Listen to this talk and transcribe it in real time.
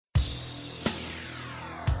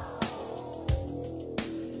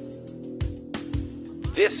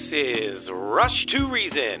This is Rush to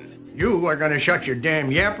Reason. You are going to shut your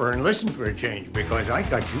damn yapper and listen for a change because I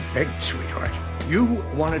got you pegged, sweetheart. You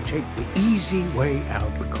want to take the easy way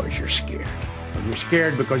out because you're scared. And you're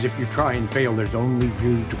scared because if you try and fail, there's only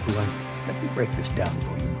you to blame. Let me break this down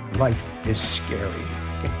for you. Life is scary.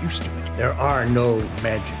 Get used to it. There are no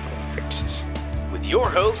magical fixes. With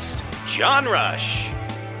your host, John Rush.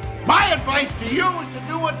 My advice to you is to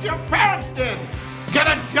do what your parents did. Get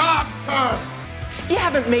a job, sir. You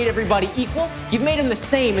haven't made everybody equal. You've made them the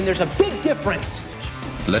same, and there's a big difference.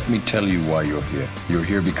 Let me tell you why you're here. You're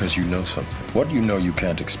here because you know something. What you know you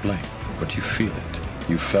can't explain, but you feel it.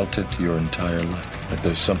 You felt it your entire life, that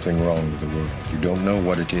there's something wrong with the world. You don't know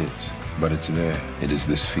what it is, but it's there. It is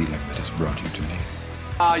this feeling that has brought you to me.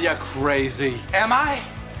 Are you crazy? Am I?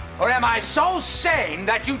 Or am I so sane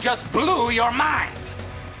that you just blew your mind?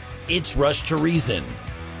 It's Rush to Reason,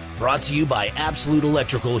 brought to you by Absolute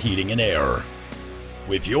Electrical Heating and Air.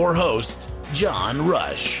 With your host, John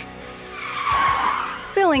Rush.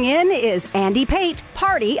 Filling in is Andy Pate,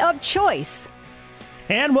 Party of Choice.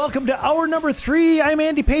 And welcome to hour number 3. I'm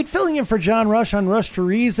Andy Pate, filling in for John Rush on Rush to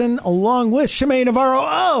Reason, along with Shemaine Navarro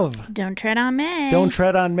of Don't Tread on May. Don't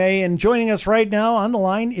Tread on May. And joining us right now on the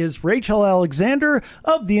line is Rachel Alexander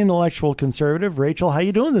of The Intellectual Conservative. Rachel, how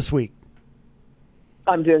you doing this week?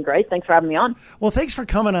 I'm doing great. Thanks for having me on. Well, thanks for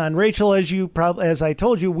coming on. Rachel, as I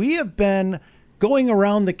told you, we have been going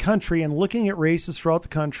around the country and looking at races throughout the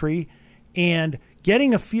country and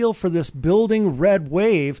getting a feel for this building red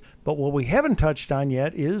wave. But what we haven't touched on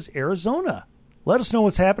yet is Arizona. Let us know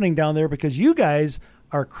what's happening down there because you guys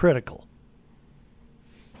are critical.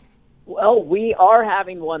 Well, we are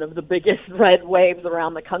having one of the biggest red waves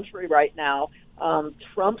around the country right now.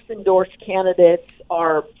 Trump's endorsed candidates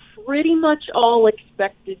are pretty much all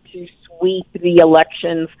expected to sweep the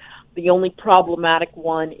elections. The only problematic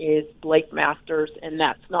one is Blake Masters, and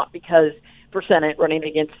that's not because for Senate running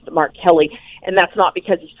against Mark Kelly, and that's not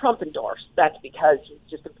because he's Trump endorsed. That's because he's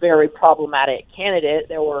just a very problematic candidate.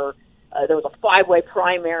 There was a 5-way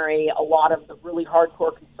primary. A lot of the really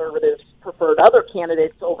hardcore conservatives preferred other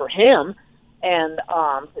candidates over him, and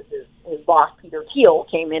his boss Peter Thiel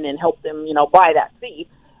came in and helped him, buy that seat.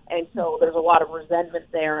 And so there's a lot of resentment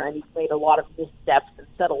there, and he's made a lot of missteps and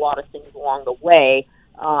said a lot of things along the way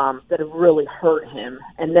that have really hurt him.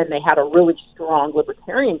 And then they had a really strong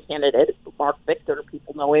libertarian candidate, Mark Victor.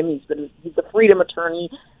 People know him. He's a freedom attorney,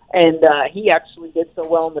 and he actually did so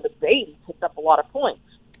well in the debate. He picked up a lot of points.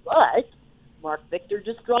 But Mark Victor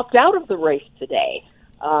just dropped out of the race today.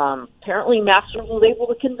 Apparently Masters was able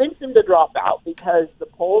to convince him to drop out because the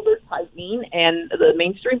polls are tightening and the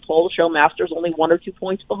mainstream polls show Masters only 1 or 2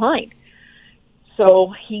 points behind.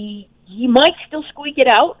 So he might still squeak it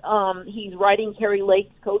out. He's riding Carrie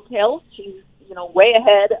Lake's coattails. She's, way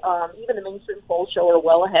ahead. Even the mainstream polls show her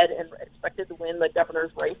well ahead and expected to win the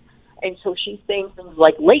governor's race. And so she's saying things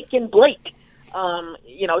like Lake and Blake,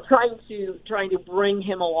 trying to bring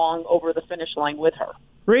him along over the finish line with her.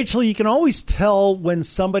 Rachel, you can always tell when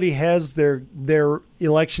somebody has their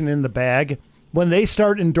election in the bag when they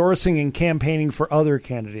start endorsing and campaigning for other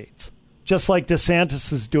candidates, just like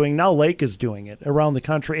DeSantis is doing. Now Lake is doing it around the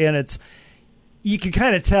country, and you can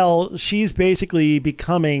kind of tell she's basically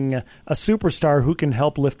becoming a superstar who can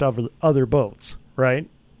help lift other boats, right?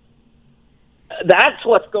 That's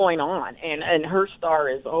what's going on, and her star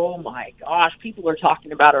is, oh my gosh, people are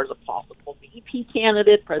talking about her as a possible VP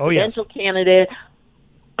candidate, presidential candidate.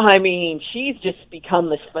 I mean, she's just become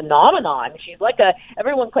this phenomenon. She's like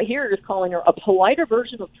everyone here is calling her a politer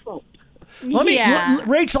version of Trump.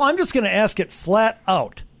 Rachel, I'm just going to ask it flat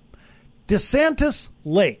out. DeSantis,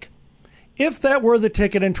 Lake, if that were the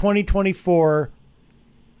ticket in 2024,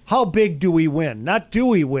 how big do we win? Not do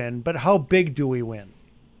we win, but how big do we win?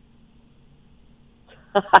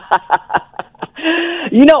 I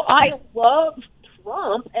love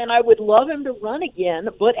Trump, and I would love him to run again,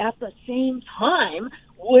 but at the same time,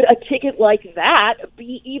 would a ticket like that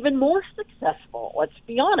be even more successful? Let's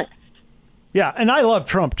be honest. Yeah, and I love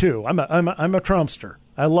Trump too. I'm a Trumpster.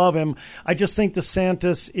 I love him. I just think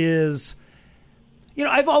DeSantis is,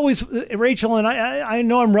 I've always, Rachel, and I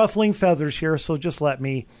know I'm ruffling feathers here, so just let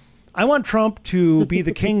me. I want Trump to be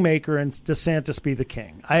the kingmaker and DeSantis be the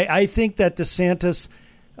king. I think that DeSantis,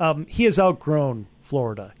 he has outgrown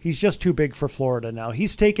Florida. He's just too big for Florida now.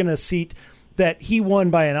 He's taken a seat that he won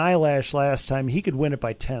by an eyelash last time. He could win it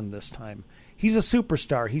by 10 this time. He's a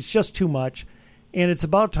superstar. He's just too much. And it's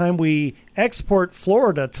about time we export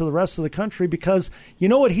Florida to the rest of the country because you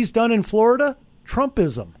know what he's done in Florida?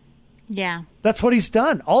 Trumpism. Yeah. That's what he's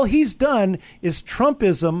done. All he's done is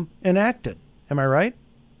Trumpism enacted. Am I right?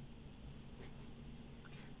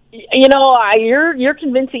 You know, you're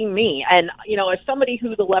convincing me, and you know, as somebody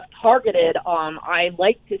who the left targeted, I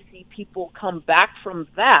like to see people come back from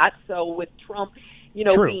that. So with Trump, you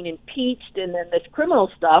know, being impeached and then this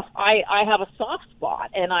criminal stuff, I have a soft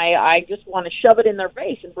spot, and I just want to shove it in their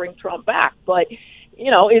face and bring Trump back. But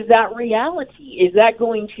you know, is that reality? Is that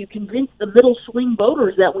going to convince the middle swing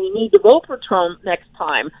voters that we need to vote for Trump next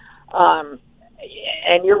time?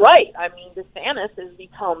 And you're right. I mean, DeSantis has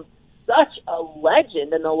become such a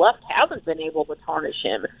legend, and the left hasn't been able to tarnish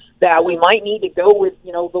him, that we might need to go with,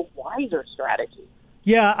 you know, the wiser strategy.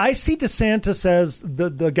 Yeah, I see DeSantis as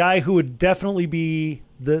the guy who would definitely be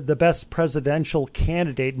the best presidential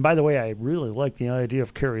candidate. And by the way, I really like the idea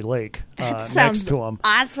of Kari Lake next to him.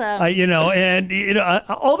 Awesome. You know, and you know,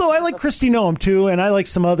 although I like Kristi Noem too, and I like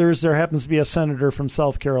some others. There happens to be a senator from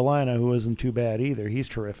South Carolina who isn't too bad either. He's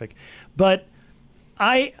terrific, but.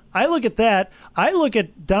 I look at that. I look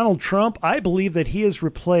at Donald Trump. I believe that he has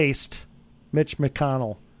replaced Mitch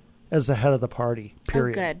McConnell as the head of the party,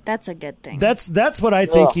 period. Oh, good. That's a good thing. That's what I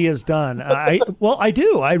think he has done. I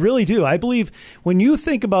do. I really do. I believe when you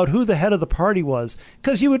think about who the head of the party was,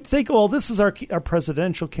 because you would think, well, this is our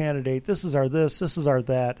presidential candidate. This is our this is our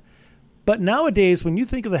that. But nowadays, when you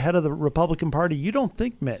think of the head of the Republican Party, you don't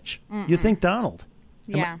think Mitch. Mm-mm. You think Donald.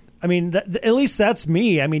 Yeah. I mean, at least that's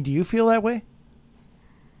me. I mean, do you feel that way?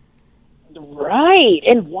 Right.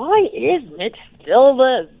 And why is Mitch still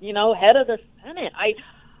the, you know, head of the Senate?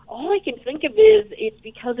 All I can think of is it's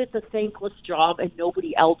because it's a thankless job and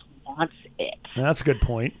nobody else wants it. That's a good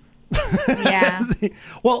point. Yeah.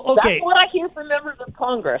 Well, okay. That's what I hear from members of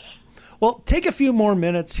Congress. Well, take a few more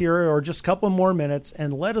minutes here, or just a couple more minutes,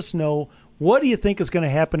 and let us know, what do you think is going to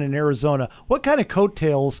happen in Arizona? What kind of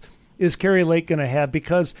coattails is Kari Lake going to have?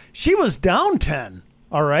 Because she was down 10,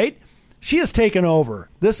 all right? She has taken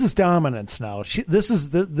over. This is dominance now. This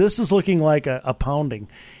is looking like a pounding.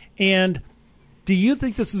 And do you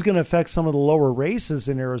think this is going to affect some of the lower races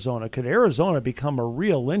in Arizona? Could Arizona become a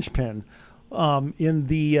real linchpin in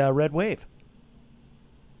the red wave?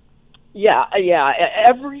 Yeah.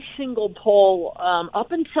 Every single poll,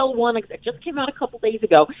 up until one that just came out a couple days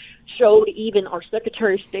ago, showed even our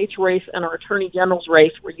Secretary of State's race and our Attorney General's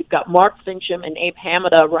race, where you've got Mark Fincham and Abe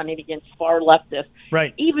Hamada running against far leftists.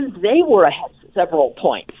 Right. Even they were ahead several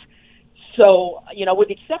points. So, you know, with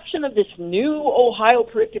the exception of this new Ohio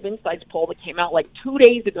Predictive Insights poll that came out like 2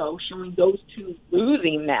 days ago, showing those two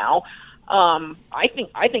losing now, I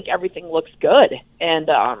think everything looks good, and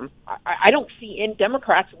I don't see any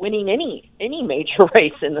Democrats winning any major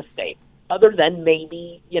race in the state, other than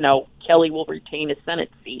maybe, you know, Kelly will retain his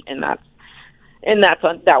Senate seat, and that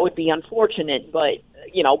would be unfortunate. But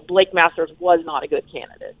you know, Blake Masters was not a good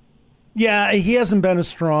candidate. Yeah, he hasn't been as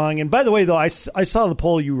strong. And by the way, though, I saw the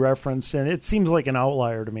poll you referenced, and it seems like an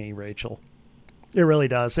outlier to me, Rachel. It really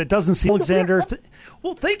does. It doesn't seem. Alexander,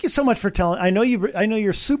 well, thank you so much for telling. I know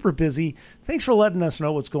you're super busy. Thanks for letting us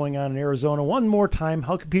know what's going on in Arizona. One more time,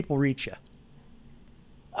 how can people reach you?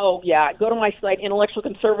 Oh yeah, go to my site, Intellectual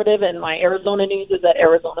Conservative, and my Arizona news is at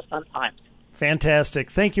Arizona Sun-Times. Fantastic.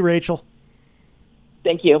 Thank you, Rachel.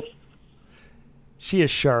 Thank you. She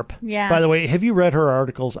is sharp. Yeah. By the way, have you read her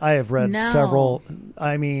articles? I have read several.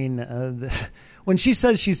 I mean, when she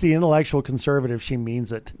says she's the intellectual conservative, she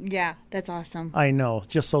means it. Yeah, that's awesome. I know.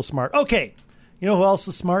 Just so smart. Okay. You know who else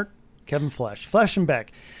is smart? Kevin Flesh. Flesh and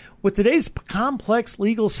Beck. With today's complex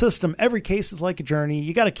legal system, every case is like a journey.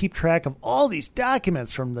 You got to keep track of all these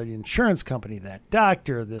documents from the insurance company, that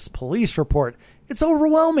doctor, this police report. It's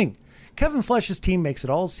overwhelming. Kevin Flesh's team makes it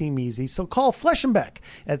all seem easy, so call Flesh and Beck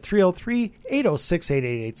at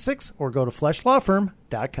 303-806-8886 or go to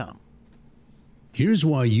fleshlawfirm.com. Here's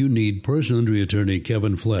why you need personal injury attorney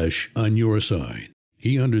Kevin Flesh on your side.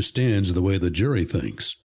 He understands the way the jury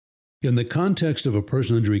thinks. In the context of a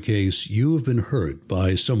personal injury case, you have been hurt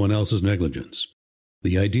by someone else's negligence.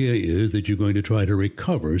 The idea is that you're going to try to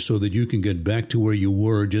recover so that you can get back to where you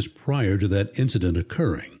were just prior to that incident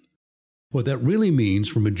occurring. What that really means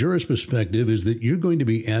from a juror's perspective is that you're going to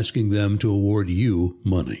be asking them to award you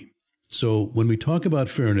money. So when we talk about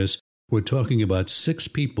fairness, we're talking about 6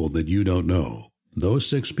 people that you don't know. Those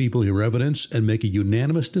 6 people hear evidence and make a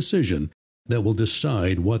unanimous decision that will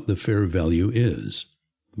decide what the fair value is.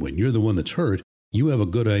 When you're the one that's hurt, you have a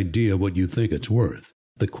good idea what you think it's worth.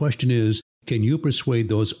 The question is, can you persuade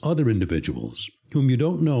those other individuals, whom you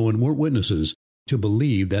don't know and weren't witnesses, to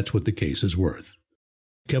believe that's what the case is worth?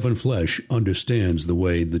 Kevin Flesh understands the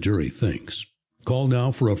way the jury thinks. Call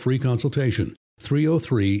now for a free consultation,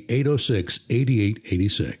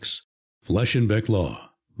 303-806-8886. Flesh and Beck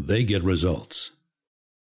Law. They get results.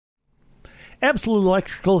 Absolute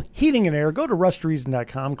Electrical Heating and Air. Go to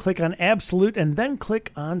rushtoreason.com, click on Absolute, and then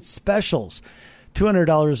click on Specials.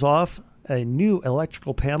 $200 off a new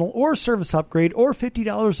electrical panel or service upgrade, or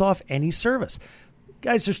 $50 off any service.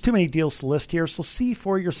 Guys, there's too many deals to list here, so see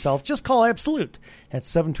for yourself. Just call Absolute at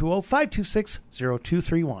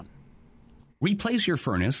 720-526-0231. Replace your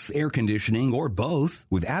furnace, air conditioning, or both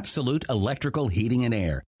with Absolute Electrical Heating and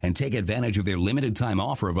Air and take advantage of their limited time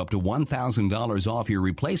offer of up to $1,000 off your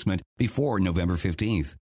replacement before November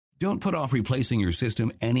 15th. Don't put off replacing your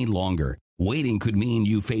system any longer. Waiting could mean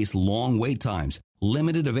you face long wait times,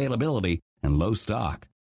 limited availability, and low stock.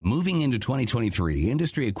 Moving into 2023,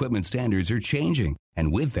 industry equipment standards are changing,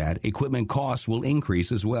 and with that, equipment costs will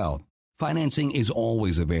increase as well. Financing is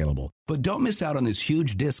always available, but don't miss out on this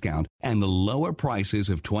huge discount and the lower prices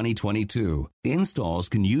of 2022. Installs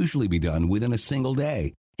can usually be done within a single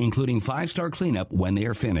day, including 5-star cleanup when they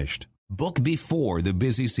are finished. Book before the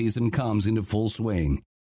busy season comes into full swing.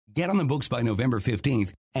 Get on the books by November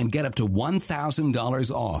 15th and get up to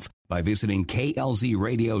 $1,000 off by visiting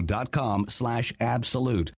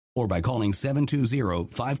klzradio.com/absolute or by calling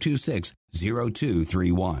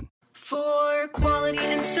 720-526-0231. For quality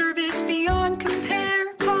and service beyond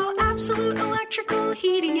compare, call Absolute Electrical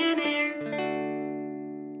Heating and Air.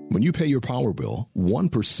 When you pay your power bill,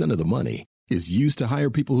 1% of the money is used to hire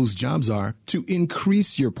people whose jobs are to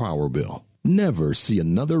increase your power bill. Never see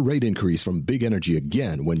another rate increase from Big Energy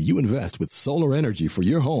again when you invest with solar energy for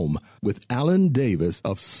your home with Alan Davis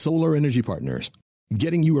of Solar Energy Partners.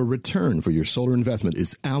 Getting you a return for your solar investment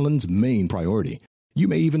is Alan's main priority. You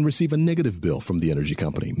may even receive a negative bill from the energy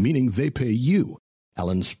company, meaning they pay you.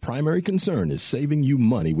 Alan's primary concern is saving you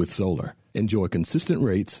money with solar. Enjoy consistent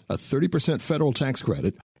rates, a 30% federal tax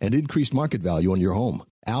credit, and increased market value on your home.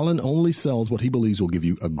 Alan only sells what he believes will give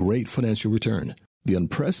you a great financial return. The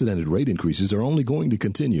unprecedented rate increases are only going to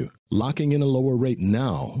continue. Locking in a lower rate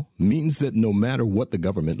now means that no matter what the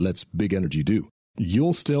government lets Big Energy do,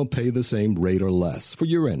 you'll still pay the same rate or less for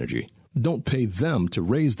your energy. Don't pay them to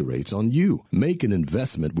raise the rates on you. Make an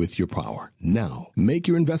investment with your power. Now, make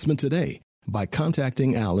your investment today by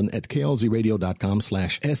contacting Alan at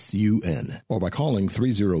klzradio.com/SUN or by calling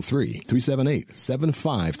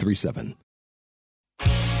 303-378-7537.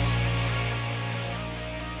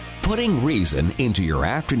 Putting reason into your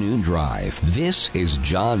afternoon drive. This is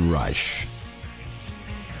John Rush.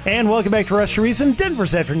 And welcome back to Rush to Reason,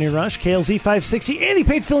 Denver's Afternoon Rush, KLZ 560. Andy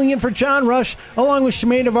Pate filling in for John Rush, along with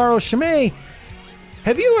Shimei Navarro. Shimei,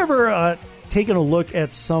 have you ever taken a look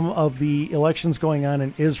at some of the elections going on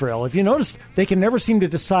in Israel? Have you noticed they can never seem to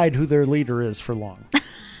decide who their leader is for long?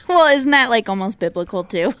 Well, isn't that like almost biblical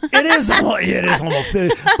too? It is almost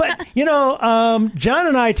biblical. But, you know, John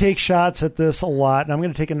and I take shots at this a lot, and I'm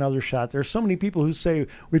going to take another shot. There's so many people who say,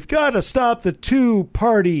 we've got to stop the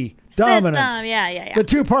two-party dominance. System. Yeah. The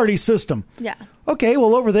two-party system. Yeah. Okay,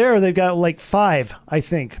 well, over there, they've got like 5, I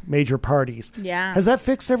think, major parties. Yeah. Has that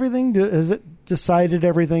fixed everything? Has it decided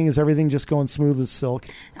everything? Is everything just going smooth as silk?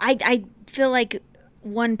 I feel like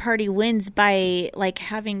one party wins by like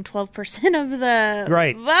having 12% of the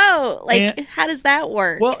vote. Like, how does that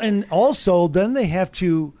work? Well, and also then they have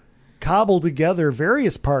to cobble together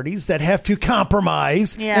various parties that have to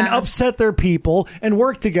compromise and upset their people and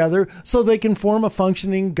work together so they can form a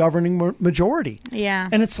functioning governing majority. Yeah.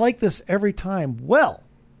 And it's like this every time. Well,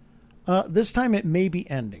 this time it may be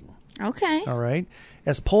ending. Okay. All right.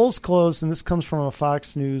 As polls close, and this comes from a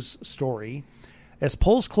Fox News story, as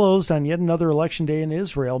polls closed on yet another election day in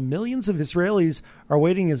Israel, millions of Israelis are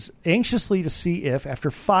waiting as anxiously to see if,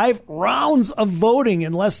 after 5 rounds of voting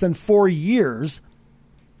in less than 4 years,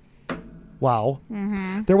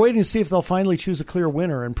 they're waiting to see if they'll finally choose a clear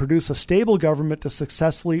winner and produce a stable government to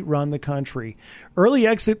successfully run the country. Early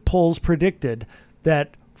exit polls predicted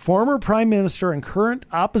that former Prime Minister and current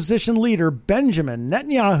opposition leader Benjamin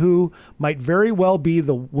Netanyahu might very well be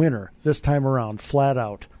the winner this time around, flat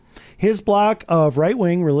out. His bloc of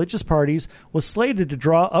right-wing religious parties was slated to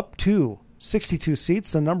draw up to 62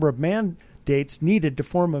 seats, the number of mandates needed to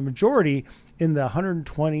form a majority in the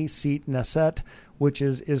 120-seat Knesset, which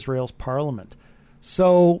is Israel's parliament.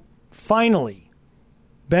 So, finally,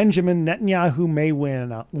 Benjamin Netanyahu may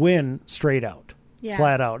win straight out,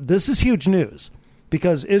 flat out. This is huge news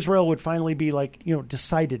because Israel would finally be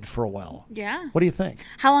decided for a while. Yeah. What do you think?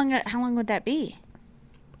 How long would that be?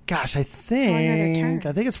 Gosh, I think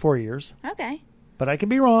it's 4 years. Okay. But I could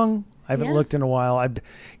be wrong. I haven't looked in a while.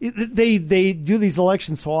 They do these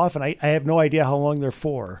elections so often. I have no idea how long they're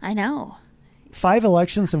for. I know. 5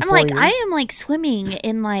 elections in 4 years. I am swimming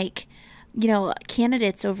in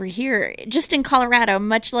candidates over here, just in Colorado,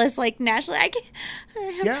 much less like nationally.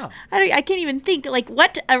 I can't even think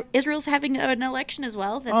what Israel's having an election as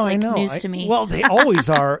well. That's news to me. Well, they always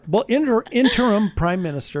are. Well, interim Prime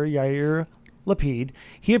Minister Yair Lapid,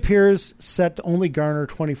 he appears set to only garner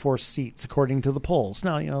 24 seats according to the polls.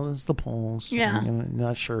 Now, this is the polls. Yeah, I'm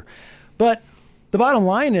not sure, but the bottom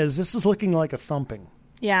line is this is looking like a thumping.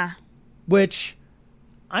 Yeah, which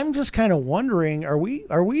I'm just kind of wondering, are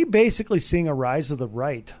we basically seeing a rise of the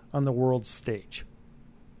right on the world stage?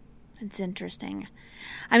 It's interesting.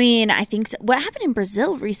 I mean, I think so. What happened in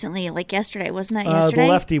Brazil recently, like yesterday, wasn't that yesterday?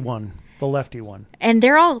 The lefty one. And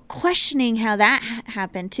they're all questioning how that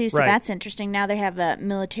happened too, so right. That's interesting. Now they have a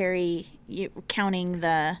military counting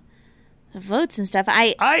the votes and stuff.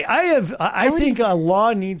 I think a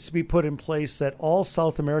law needs to be put in place that all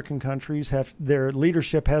South American countries their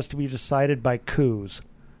leadership has to be decided by coups.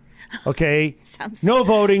 Okay? No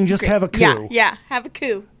voting, just have a coup. Yeah, have a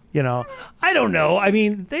coup. I don't know. I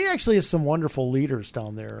mean, they actually have some wonderful leaders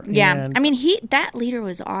down there. Yeah. And I mean, that leader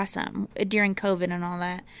was awesome during COVID and all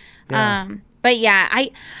that. Yeah. But yeah,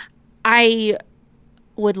 I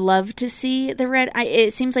would love to see the red.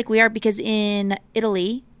 It seems like we are, because in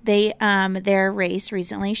Italy, their race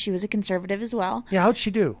recently, she was a conservative as well. Yeah, how'd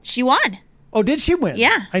she do? She won. Oh, did she win?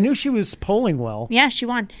 Yeah. I knew she was polling well. Yeah, she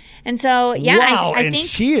won. And so, yeah, wow, I and think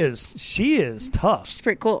she is tough. She's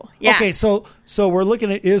pretty cool. Yeah. Okay, so we're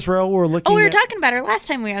looking at Israel. We're looking. Oh, we were talking about her last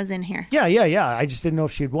time I was in here. Yeah. I just didn't know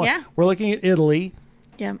if she'd won. Yeah. We're looking at Italy.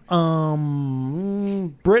 Yeah.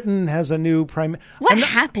 Britain has a new prime. What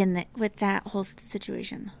happened with that whole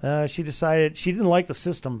situation? She decided she didn't like the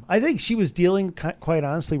system. I think she was dealing, quite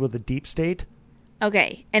honestly, with the deep state.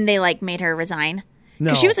 Okay, and they made her resign. No,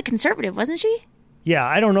 because she was a conservative, wasn't she? Yeah,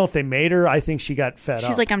 I don't know if they made her. I think she got fed up.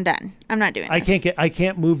 She's like, I'm done. I'm not doing this. I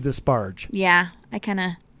can't move this barge. Yeah, I kind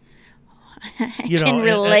of can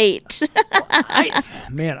relate.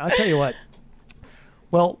 Man, I'll tell you what.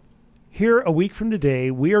 Well, here a week from today,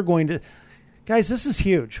 we are going to... Guys, this is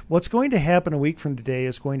huge. What's going to happen a week from today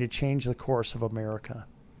is going to change the course of America.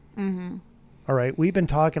 Mm-hmm. All right, we've been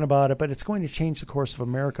talking about it, but it's going to change the course of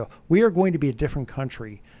America. We are going to be a different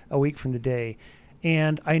country a week from today.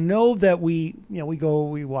 And I know that we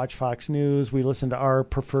watch Fox News, we listen to our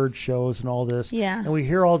preferred shows and all this, and we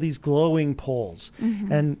hear all these glowing polls.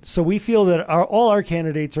 Mm-hmm. And so we feel that all our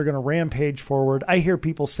candidates are going to rampage forward. I hear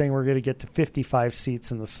people saying we're going to get to 55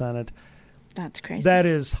 seats in the Senate. That's crazy. That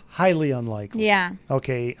is highly unlikely. Yeah.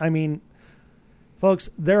 Okay, I mean,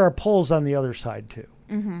 folks, there are polls on the other side too.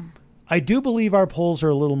 Mm-hmm. I do believe our polls are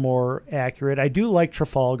a little more accurate. I do like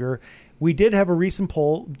Trafalgar. We did have a recent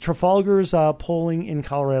poll. Trafalgar's polling in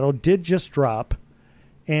Colorado did just drop,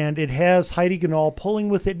 and it has Heidi Ganahl polling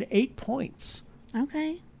within 8 points.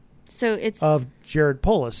 Okay. So it's... of Jared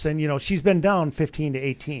Polis. And, she's been down 15 to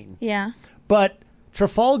 18. Yeah. But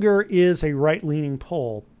Trafalgar is a right-leaning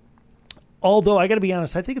poll. Although, I got to be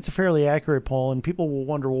honest, I think it's a fairly accurate poll, and people will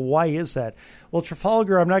wonder, well, why is that? Well,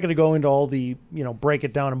 Trafalgar, I'm not going to go into all the, break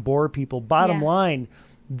it down and bore people. Bottom line,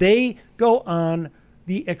 they go on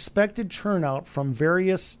the expected turnout from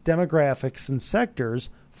various demographics and sectors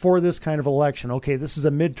for this kind of election. Okay, this is a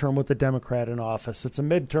midterm with the Democrat in office. It's a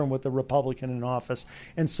midterm with the Republican in office,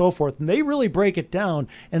 and so forth. And they really break it down,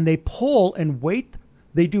 and they poll and weight.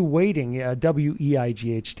 They do weighting,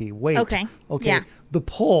 W-E-I-G-H-T, weight. Okay. Yeah. The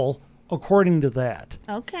poll according to that.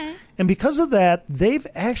 Okay. And because of that, they've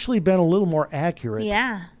actually been a little more accurate.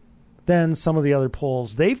 Yeah. Than some of the other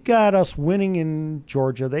polls. They've got us winning in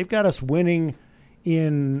Georgia. They've got us winning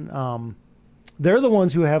in they're the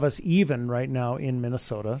ones who have us even right now in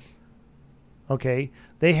Minnesota. Okay.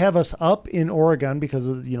 They have us up in Oregon because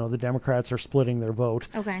of, the Democrats are splitting their vote.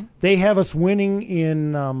 Okay. They have us winning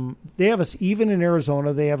in they have us even in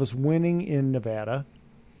Arizona. They have us winning in Nevada.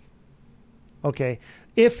 Okay.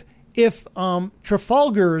 If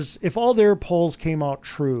Trafalgar's, if all their polls came out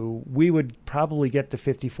true, we would probably get to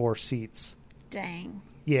 54 seats. Dang.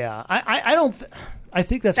 Yeah. I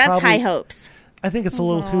think that's probably high hopes. I think it's a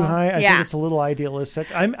little too high. I think it's a little idealistic.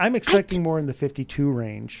 I'm expecting more in the 52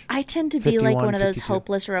 range. I tend to be like one of those 52.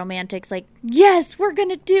 Hopeless romantics, like, yes, we're going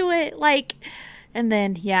to do it. And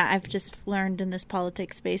then, I've just learned in this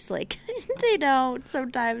politics space, like, they don't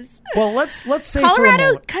sometimes. Well, let's say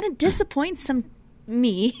Colorado kind of disappoints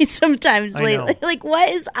me sometimes lately. Like, what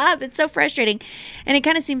is up? It's so frustrating. And it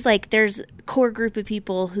kind of seems like there's a core group of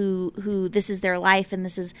people who this is their life, and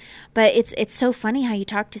but it's so funny how you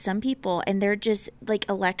talk to some people and they're just like,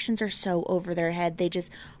 elections are so over their head. They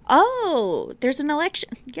just, there's an election.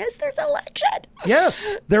 Yes, there's an election.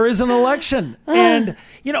 Yes, there is an election. And,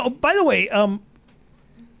 by the way,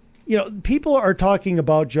 people are talking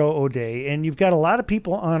about Joe O'Dea, and you've got a lot of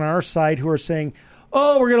people on our side who are saying,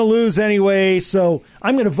 oh, we're going to lose anyway, so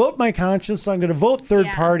I'm going to vote my conscience, I'm going to vote third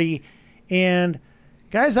party. And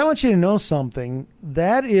guys, I want you to know something.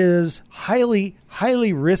 That is highly,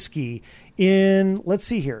 highly risky let's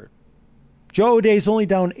see here. Joe O'Dea's only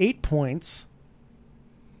down 8 points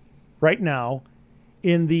right now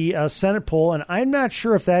in the Senate poll, and I'm not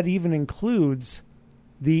sure if that even includes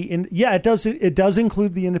it does. It does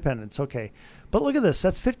include the independents. Okay, but look at this.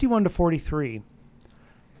 That's 51-43.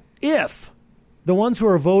 If the ones who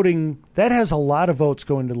are voting, that has a lot of votes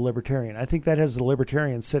going to the Libertarian. I think that has the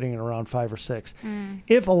Libertarian sitting at around 5 or 6.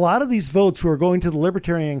 If a lot of these votes who are going to the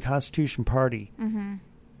Libertarian Constitution Party,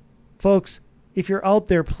 folks, if you're out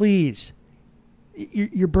there, please,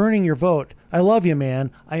 you're burning your vote. I love you,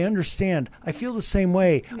 man. I understand. I feel the same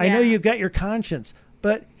way. Yeah. I know you've got your conscience,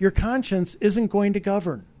 but your conscience isn't going to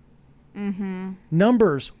govern.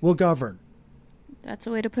 Numbers will govern. That's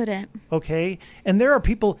a way to put it. Okay? And there are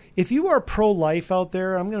people, if you are pro-life out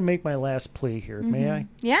there, I'm going to make my last plea here. May I?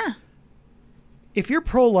 Yeah. If you're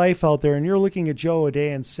pro-life out there and you're looking at Joe O'Dea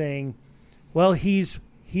and saying, well, he's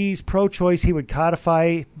pro-choice, he would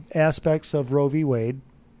codify aspects of Roe v. Wade,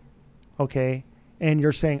 okay? And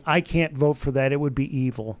you're saying, I can't vote for that, it would be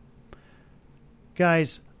evil.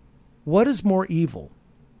 Guys, what is more evil?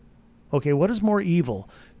 Okay, what is more evil?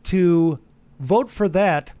 To vote for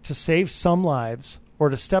that to save some lives, or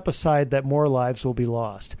to step aside that more lives will be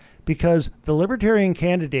lost? Because the Libertarian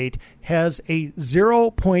candidate has a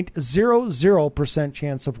 0.00%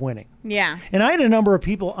 chance of winning. Yeah. And I had a number of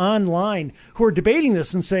people online who are debating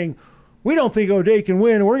this and saying, we don't think O'Dea can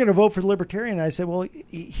win, we're going to vote for the Libertarian. And I said, well,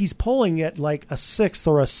 he's polling at like a 6th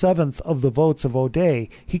or a 7th of the votes of O'Dea.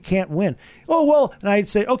 He can't win. Oh, well, and I'd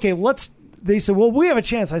say, okay, they said, well, we have a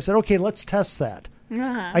chance. I said, okay, let's test that.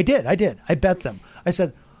 I did. I bet them. I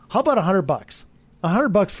said, how about $100?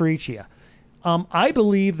 $100 for each of you. I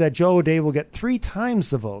believe that Joe O'Dea will get 3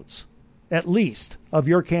 times the votes, at least, of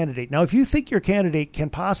your candidate. Now, if you think your candidate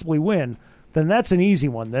can possibly win, then that's an easy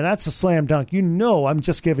one. Then that's a slam dunk. You know I'm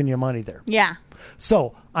just giving you money there. Yeah.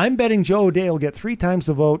 So I'm betting Joe O'Dea will get 3 times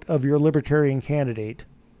the vote of your Libertarian candidate.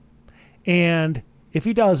 And if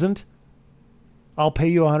he doesn't, I'll pay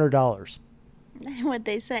you $100. What'd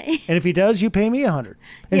they say? And if he does, you pay me $100.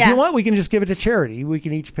 And if you want, we can just give it to charity. We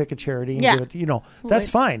can each pick a charity and give it. That's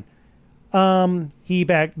fine.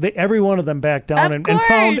 Every one of them backed down and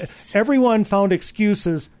everyone found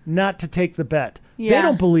excuses not to take the bet. Yeah. They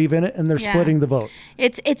don't believe in it, and they're splitting the vote.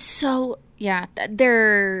 It's so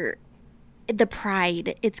they're the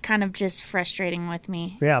pride. It's kind of just frustrating with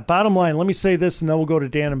me. Yeah. Bottom line, let me say this, and then we'll go to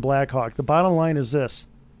Dan and Blackhawk. The bottom line is this: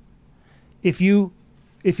 if you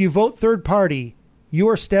vote third party, you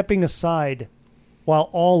are stepping aside while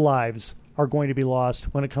all lives are going to be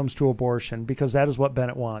lost when it comes to abortion, because that is what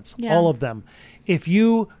Bennett wants. Yeah. All of them. If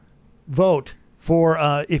you vote for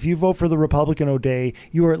the Republican O'Dea,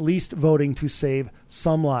 you are at least voting to save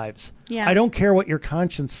some lives. Yeah. I don't care what your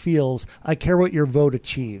conscience feels. I care what your vote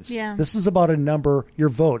achieves. Yeah. This is about a number, your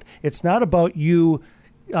vote. It's not about you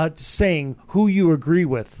saying who you agree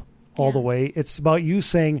with all the way. It's about you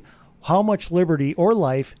saying, how much liberty or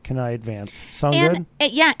life can I advance? Sound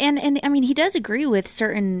good? Yeah, and I mean, he does agree with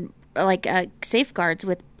certain safeguards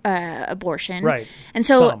with abortion, right? And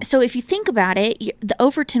so if you think about it, the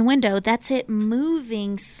Overton window, that's it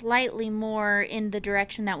moving slightly more in the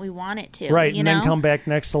direction that we want it to, right? Then come back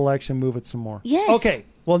next election, move it some more. Yes. Okay.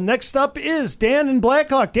 Well, next up is Dan in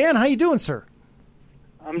Blackhawk. Dan, how you doing, sir?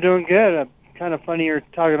 I'm doing good. Kind of funny you're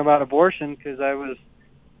talking about abortion, because I was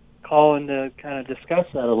calling to kind of discuss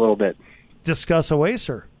that a little bit. Discuss away,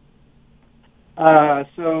 sir.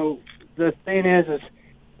 So the thing is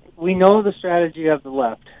we know the strategy of the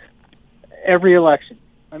left. Every election.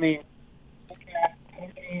 I mean,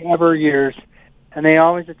 ever years, and they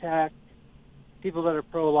always attack people that are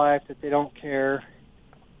pro-life, that they don't care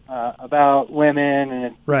about women,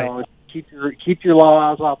 and right. Keep your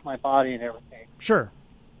laws off my body and everything. Sure.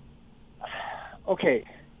 Okay.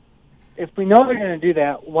 If we know they're going to do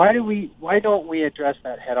that, why don't we address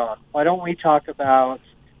that head on? Why don't we talk about,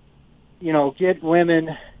 get women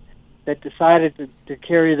that decided to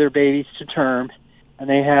carry their babies to term, and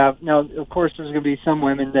they have, now, of course, there's going to be some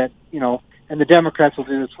women that, and the Democrats will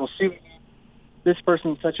do this, will see this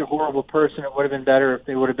person's such a horrible person, it would have been better if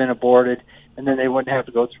they would have been aborted, and then they wouldn't have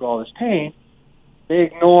to go through all this pain. They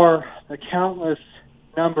ignore the countless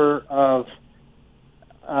number of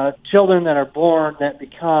children that are born that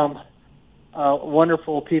become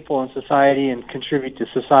wonderful people in society and contribute to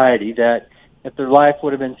society, that if their life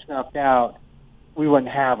would have been snuffed out, we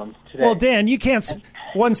wouldn't have them today. Well, Dan, you can't.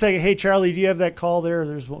 One second. Hey, Charlie, do you have that call there?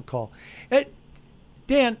 There's one call.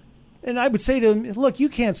 Dan, and I would say to him, look, you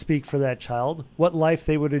can't speak for that child, what life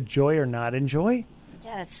they would enjoy or not enjoy.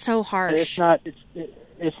 Yeah, it's so harsh.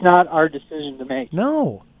 It's not our decision to make.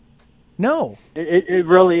 No. It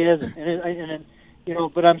really isn't. And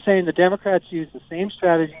but I'm saying the Democrats use the same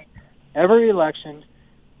strategy every election,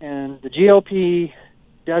 and the GOP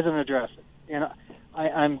doesn't address it. And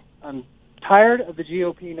I'm tired of the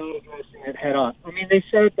GOP not addressing it head on. I mean, they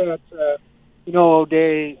said that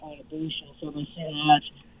O'Day on abortion, so they say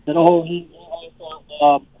that he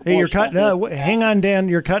hey, you're cutting. Hang on, Dan.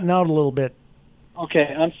 You're cutting out a little bit. Okay,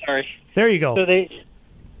 I'm sorry. There you go. So they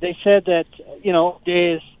said that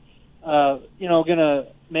O'Day is going to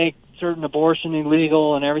make certain abortion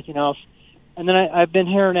illegal and everything else. And then I've been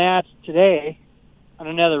hearing ads today on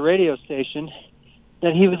another radio station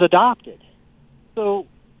that he was adopted. So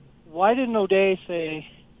why didn't O'Day say,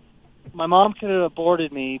 my mom could have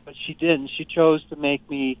aborted me, but she didn't. She chose to make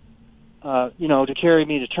me, to carry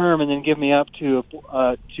me to term and then give me up to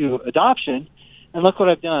adoption. And look what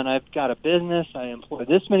I've done. I've got a business. I employ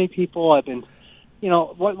this many people. I've been,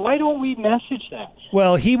 why don't we message that?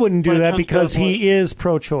 Well, he wouldn't do that because he is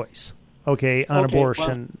pro-choice, on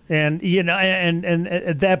abortion. Well, and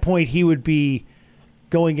at that point, he would be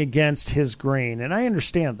going against his grain. And I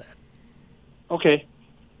understand that. Okay.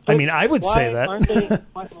 I mean, I would say that.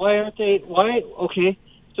 Why aren't they? Okay.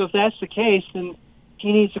 So if that's the case, then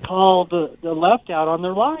he needs to call the left out on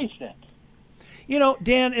their lies then.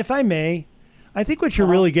 Dan, if I may, I think what you're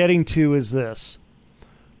really getting to is this.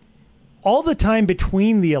 All the time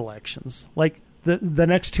between the elections, like the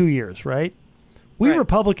next 2 years, right? We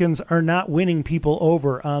Republicans are not winning people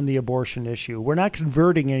over on the abortion issue. We're not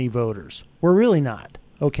converting any voters. We're really not,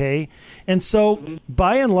 okay? And so,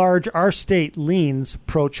 by and large, our state leans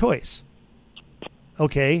pro-choice,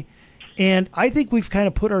 okay? And I think we've kind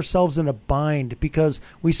of put ourselves in a bind because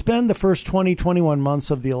we spend the first 20, 21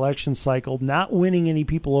 months of the election cycle not winning any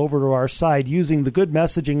people over to our side using the good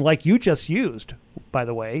messaging like you just used, by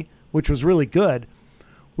the way, which was really good.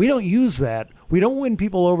 We don't use that. We don't win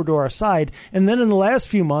people over to our side. And then in the last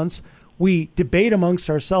few months, we debate amongst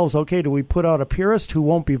ourselves, okay, do we put out a purist who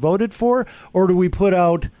won't be voted for, or do we put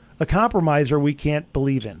out a compromiser we can't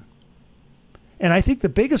believe in? And I think the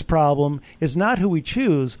biggest problem is not who we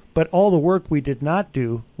choose, but all the work we did not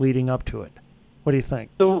do leading up to it. What do you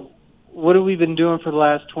think? So what have we been doing for the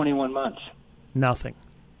last 21 months? Nothing.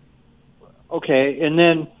 Okay, and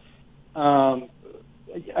then, I'm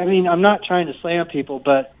not trying to slam people,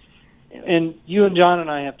 but, and you and John and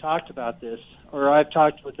I have talked about this, or I've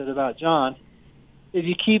talked with it about John. If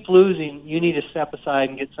you keep losing, you need to step aside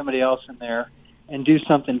and get somebody else in there and do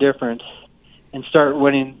something different and start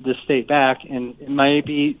winning the state back. And it might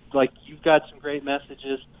be like you've got some great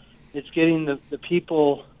messages. It's getting the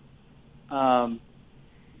people, start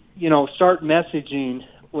messaging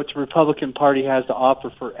what the Republican Party has to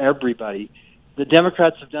offer for everybody. The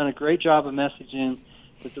Democrats have done a great job of messaging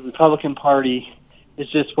that the Republican Party is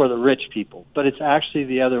just for the rich people, but it's actually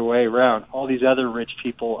the other way around. All these other rich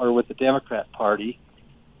people are with the Democrat Party,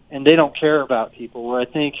 and they don't care about people, where I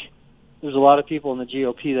think there's a lot of people in the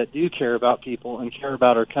GOP that do care about people and care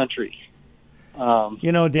about our country. Dan,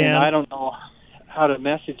 and I don't know how to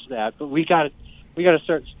message that, but we got to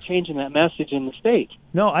start changing that message in the state.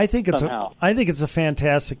 No, I think it's a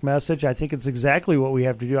fantastic message. I think it's exactly what we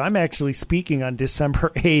have to do. I'm actually speaking on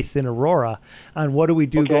December 8th in Aurora on what do we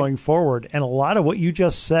do going forward, and a lot of what you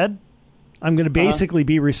just said, I'm going to basically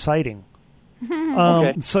be reciting.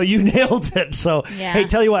 So you nailed it. So, Hey,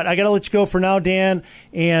 tell you what, I got to let you go for now, Dan.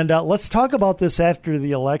 And let's talk about this after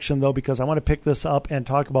the election, though, because I want to pick this up and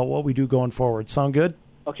talk about what we do going forward. Sound good?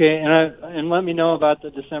 Okay, and let me know about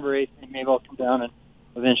the December 8th, and maybe I'll come down and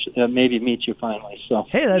eventually maybe meet you finally. So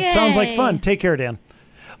hey, that sounds like fun. Take care, Dan.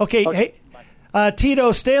 Okay. Hey,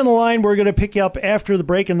 Tito, stay on the line. We're going to pick you up after the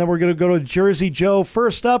break, and then we're going to go to Jersey Joe.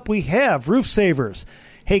 First up, we have Roof Savers.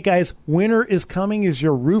 Hey, guys, winter is coming. Is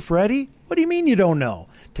your roof ready? What do you mean you don't know?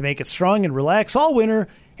 To make it strong and relax all winter,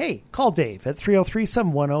 hey, call Dave at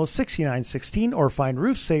 303-710-6916 or find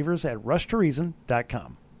Roof Savers at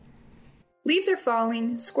rushtoreason.com. Leaves are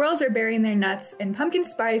falling, squirrels are burying their nuts, and pumpkin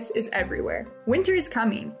spice is everywhere. Winter is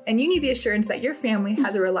coming, and you need the assurance that your family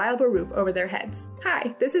has a reliable roof over their heads.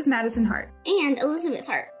 Hi, this is Madison Hart. And Elizabeth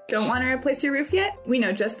Hart. Don't want to replace your roof yet? We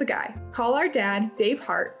know just the guy. Call our dad, Dave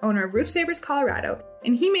Hart, owner of Roof Savers Colorado,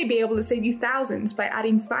 and he may be able to save you thousands by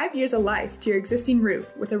adding 5 years of life to your existing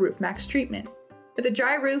roof with a Roof Max treatment. With a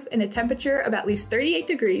dry roof and a temperature of at least 38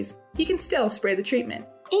 degrees, he can still spray the treatment.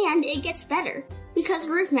 And it gets better, because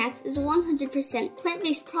Roof Max is a 100%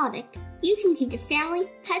 plant-based product you can keep your family,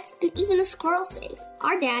 pets, and even a squirrel safe.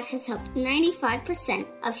 Our dad has helped 95%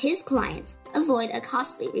 of his clients avoid a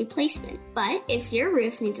costly replacement. But if your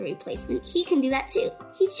roof needs a replacement, he can do that too.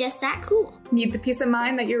 He's just that cool. Need the peace of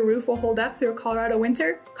mind that your roof will hold up through a Colorado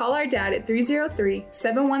winter? Call our dad at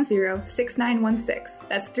 303-710-6916.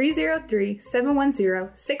 That's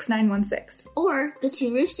 303-710-6916. Or go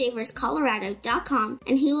to roofsaverscolorado.com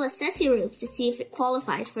and he will assess your roof to see if it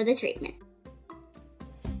qualifies for the treatment.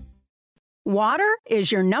 Water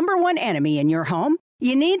is your number one enemy in your home.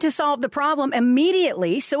 You need to solve the problem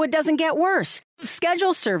immediately so it doesn't get worse.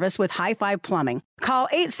 Schedule service with High Five Plumbing. Call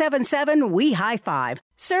 877-WE-HIGH-FIVE.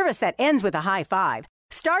 Service that ends with a high five.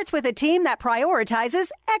 Starts with a team that prioritizes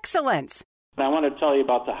excellence. I want to tell you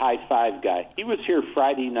about the High Five guy. He was here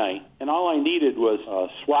Friday night, and all I needed was a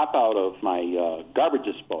swap out of my garbage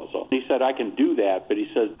disposal. He said, I can do that, but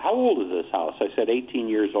he said, how old is this house? I said, 18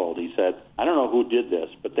 years old. He said, I don't know who did this,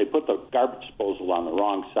 but they put the garbage disposal on the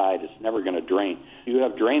wrong side. It's never going to drain. You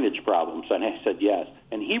have drainage problems. And I said, yes.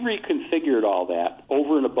 And he reconfigured all that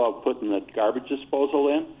over and above putting the garbage disposal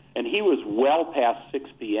in. And he was well past 6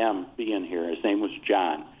 p.m. being here. His name was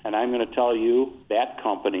John. And I'm going to tell you, that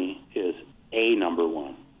company is number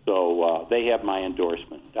one. So they have my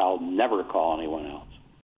endorsement. I'll never call anyone else.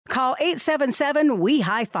 Call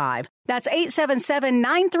 877-WE-HIGH-FIVE. That's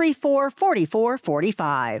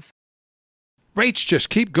 877-934-4445. Rates just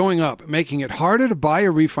keep going up, making it harder to buy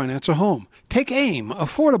or refinance a home. Take AIM,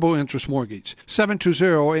 Affordable Interest Mortgage,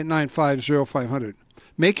 720-895-0500.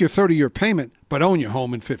 Make your 30-year payment, but own your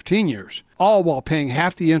home in 15 years, all while paying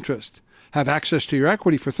half the interest. Have access to your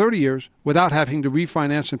equity for 30 years without having to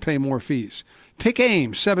refinance and pay more fees. Take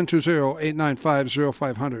AIM,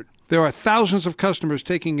 720-895-0500. There are thousands of customers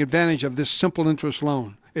taking advantage of this simple interest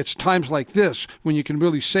loan. It's times like this when you can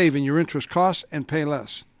really save in your interest costs and pay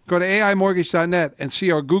less. Go to AImortgage.net and see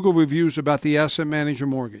our Google reviews about the Asset Manager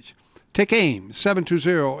Mortgage. Take AIM,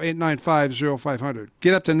 720-895-0500.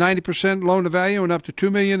 Get up to 90% loan to value and up to $2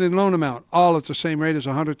 million in loan amount, all at the same rate as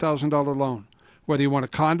a $100,000 loan. Whether you want a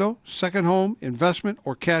condo, second home, investment,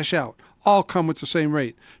 or cash out, all come with the same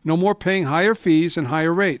rate. No more paying higher fees and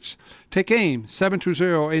higher rates. Take AIM,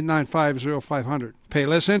 720-895-0500. Pay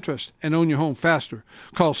less interest and own your home faster.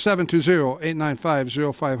 Call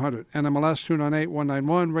 720-895-0500. NMLS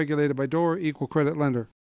 298191, regulated by DORA, equal credit lender.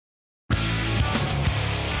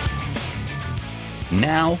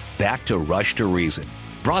 Now, back to Rush to Reason.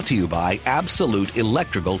 Brought to you by Absolute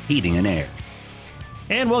Electrical Heating and Air.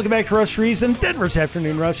 And welcome back to Rush Reason, Denver's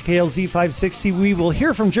Afternoon Rush, KLZ 560. We will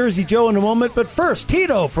hear from Jersey Joe in a moment, but first,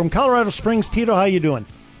 Tito from Colorado Springs. Tito, how you doing?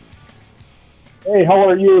 Hey, how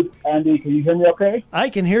are you, Andy? Can you hear me okay? I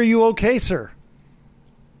can hear you okay, sir.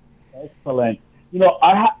 Excellent. You know,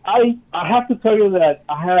 I have to tell you that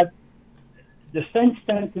I had the same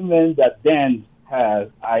sentiment that Dan has,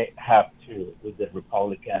 I have too, with the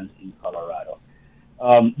Republicans in Colorado.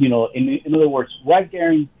 You know, in other words, why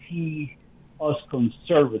guarantee us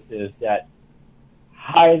conservatives that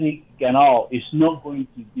Heidi Ganahl is not going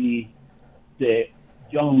to be the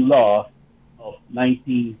John Love of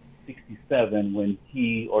 1967 when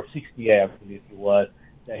he, or 60, I believe it was,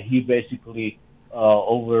 that he basically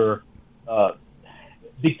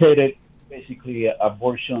dictated basically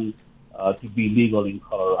abortion to be legal in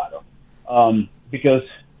Colorado. Because,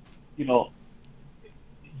 you know,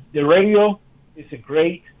 the radio is a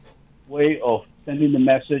great way of sending the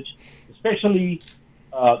message, especially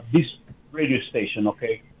this radio station,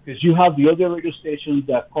 okay? Because you have the other radio stations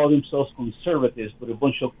that call themselves conservatives, but a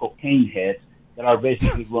bunch of cocaine heads that are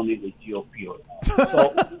basically running the GOP.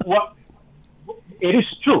 So it is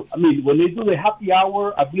true. I mean, when they do the happy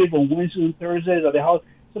hour, I believe on Wednesday and Thursdays at the house,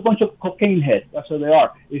 it's a bunch of cocaine heads. That's what they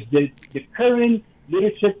are. It's the current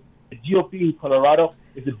leadership, the GOP in Colorado,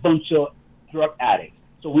 is a bunch of drug addicts.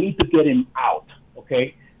 So we need to get him out,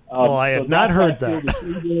 okay? Well, I have not heard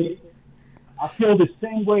that. I feel the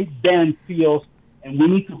same way Dan feels, and we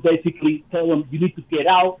need to basically tell them you need to get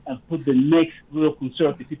out and put the next real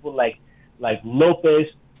conservative people like Lopez,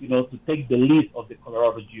 you know, to take the lead of the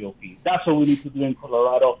Colorado GOP. That's what we need to do in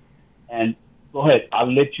Colorado. And go ahead,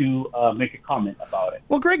 I'll let you make a comment about it.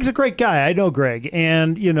 Well, Greg's a great guy. I know Greg,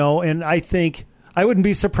 and you know, and I think I wouldn't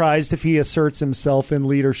be surprised if he asserts himself in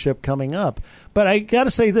leadership coming up. But I got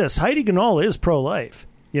to say this: Heidi Ganahl is pro-life.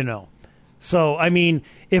 You know, so I mean,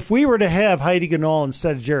 if we were to have Heidi Ganahl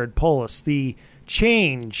instead of Jared Polis, the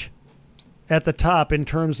change at the top in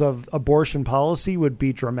terms of abortion policy would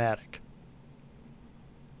be dramatic.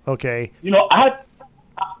 Okay, you know, I've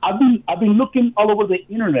been looking all over the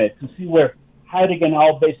internet to see where Heidi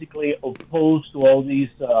Ganahl basically opposed to all these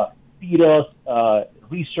fetus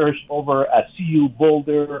research over at CU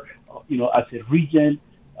Boulder, as a regent,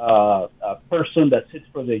 a person that sits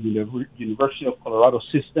for the University of Colorado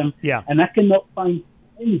system. Yeah. And I cannot find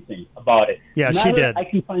anything about it. Yeah, she did. I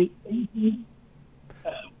can find anything.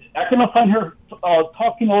 I cannot find her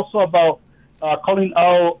talking also about calling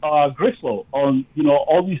out Griswold on,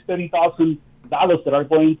 all these $30,000 that are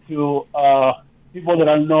going to people that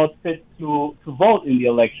are not fit to vote in the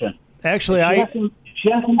election. Actually, she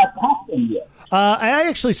hasn't attacked them yet. I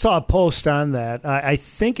actually saw a post on that. I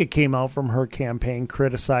think it came out from her campaign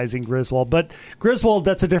criticizing Griswold. But Griswold,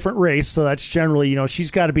 that's a different race, so that's generally,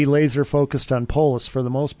 she's got to be laser focused on Polis for the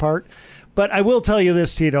most part. But I will tell you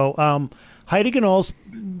this, Tito. Heidi Ganaul's,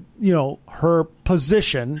 her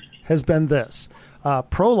position has been this.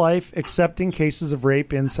 Pro-life, except in cases of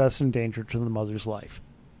rape, incest, and danger to the mother's life.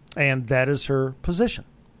 And that is her position.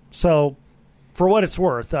 So, for what it's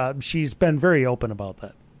worth, she's been very open about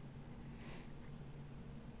that.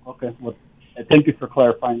 Okay. Well, thank you for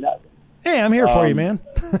clarifying that. Hey, I'm here for you, man.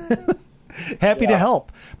 Happy to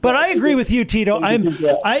help. But I agree with you, Tito.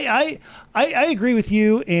 I agree with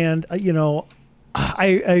you, and I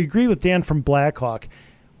agree with Dan from Blackhawk.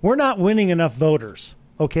 We're not winning enough voters.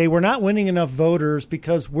 Okay, we're not winning enough voters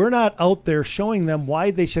because we're not out there showing them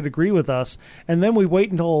why they should agree with us, and then we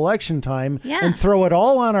wait until election time and throw it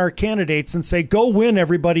all on our candidates and say, go win,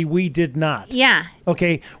 everybody, we did not. Yeah.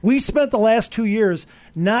 Okay, we spent the last 2 years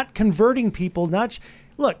not converting people,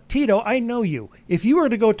 Look, Tito, I know you. If you were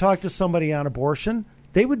to go talk to somebody on abortion,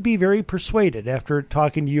 they would be very persuaded after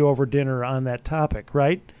talking to you over dinner on that topic,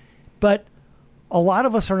 right? But a lot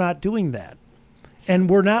of us are not doing that. And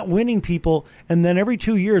we're not winning people. And then every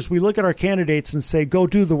 2 years we look at our candidates and say, go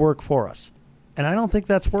do the work for us. And I don't think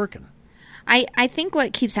that's working. I think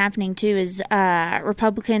what keeps happening, too, is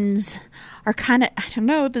Republicans are kind of, I don't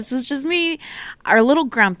know, this is just me, are a little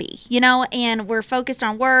grumpy, and we're focused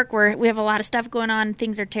on work. We have a lot of stuff going on.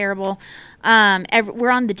 Things are terrible.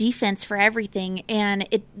 We're on the defense for everything. And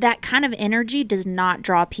that kind of energy does not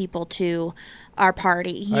draw people to our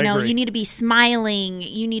party. You need to be smiling.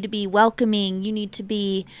 You need to be welcoming. You need to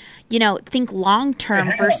be, think long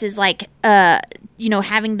term versus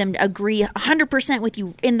having them agree 100% with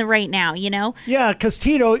you in the right now, Yeah, because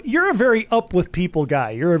Tito, you're a very up with people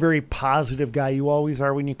guy. You're a very positive guy. You always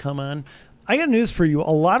are when you come on. I got news for you. A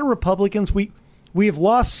lot of Republicans, we have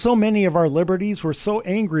lost so many of our liberties. We're so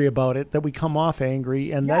angry about it that we come off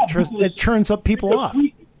angry, and that turns up people off.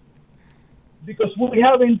 Because we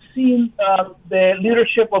haven't seen the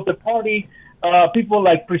leadership of the party, people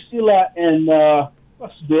like Priscilla and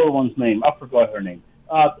what's the other one's name? I forgot her name.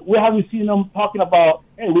 We haven't seen them talking about,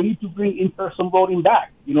 hey, we need to bring in-person voting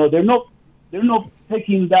back. They're not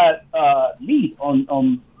taking that lead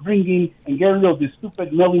on bringing and getting rid of the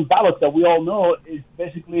stupid mail-in ballots that we all know is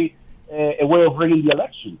basically a way of rigging the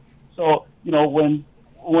election. So when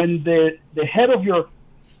the head of your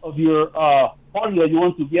party that you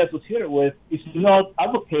want to be associated with is not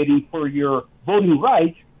advocating for your voting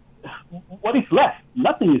rights, what is left?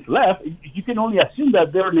 Nothing is left. You can only assume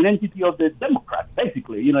that they're an entity of the Democrats,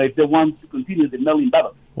 basically, if they want to continue the mail-in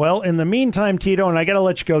ballot. Well, in the meantime, Tito, and I got to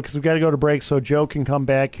let you go because we've got to go to break so Joe can come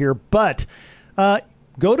back here, but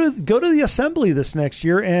go to the assembly this next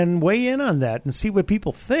year and weigh in on that and see what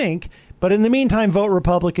people think. But in the meantime, vote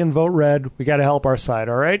Republican, vote red. We got to help our side,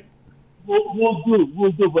 all right?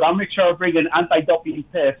 We'll do, but I'll make sure I bring an anti-doping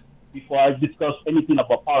test before I discuss anything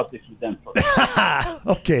about politics with them first.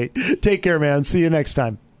 Okay. Take care, man. See you next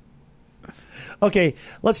time. Okay,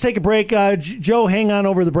 let's take a break. Joe, hang on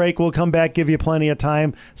over the break. We'll come back, give you plenty of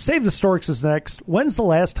time. Save the Storks is next. When's the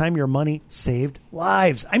last time your money saved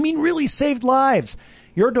lives? I mean, really saved lives.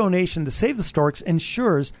 Your donation to Save the Storks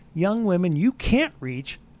ensures young women you can't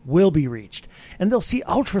reach will be reached, and they'll see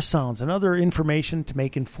ultrasounds and other information to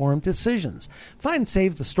make informed decisions. Find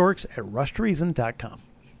Save the Storks at rushtoreason.com.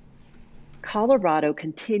 Colorado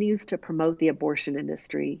continues to promote the abortion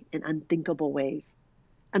industry in unthinkable ways.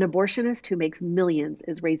 An abortionist who makes millions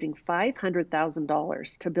is raising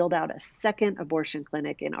 $500,000 to build out a second abortion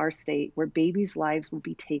clinic in our state where babies' lives will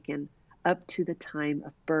be taken up to the time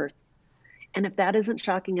of birth. And if that isn't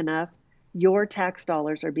shocking enough, your tax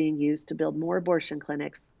dollars are being used to build more abortion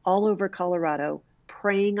clinics all over Colorado,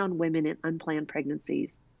 preying on women in unplanned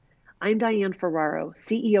pregnancies. I'm Diane Ferraro,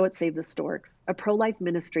 CEO at Save the Storks, a pro-life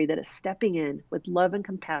ministry that is stepping in with love and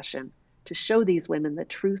compassion to show these women the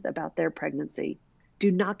truth about their pregnancy. Do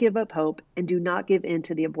not give up hope and do not give in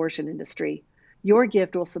to the abortion industry. Your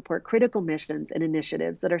gift will support critical missions and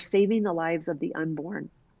initiatives that are saving the lives of the unborn.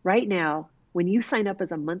 Right now, when you sign up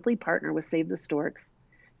as a monthly partner with Save the Storks,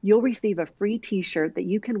 you'll receive a free t-shirt that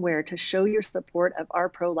you can wear to show your support of our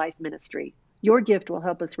pro-life ministry. Your gift will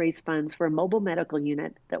help us raise funds for a mobile medical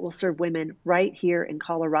unit that will serve women right here in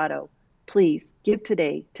Colorado. Please give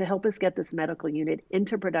today to help us get this medical unit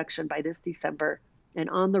into production by this December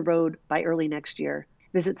and on the road by early next year.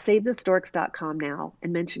 Visit SaveTheStorks.com now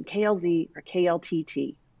and mention KLZ or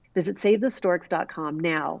KLTT. Visit SaveTheStorks.com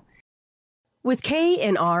now. With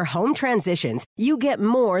K&R Home Transitions, you get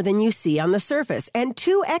more than you see on the surface and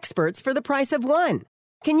 2 experts for the price of 1.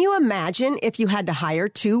 Can you imagine if you had to hire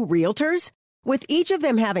 2 realtors? With each of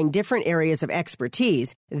them having different areas of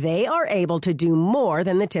expertise, they are able to do more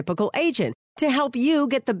than the typical agent to help you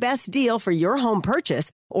get the best deal for your home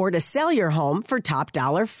purchase or to sell your home for top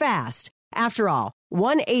dollar fast. After all,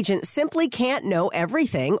 one agent simply can't know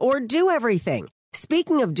everything or do everything.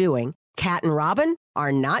 Speaking of doing, Kat and Robin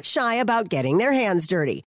are not shy about getting their hands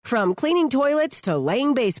dirty. From cleaning toilets to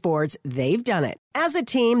laying baseboards, they've done it. As a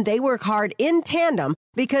team, they work hard in tandem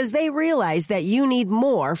because they realize that you need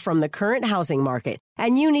more from the current housing market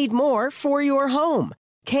and you need more for your home.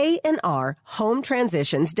 K&R Home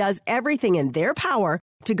Transitions does everything in their power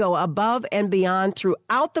to go above and beyond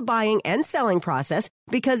throughout the buying and selling process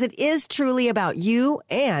because it is truly about you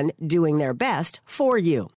and doing their best for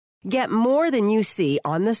you. Get more than you see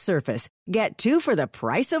on the surface. Get 2 for the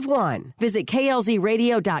price of 1. Visit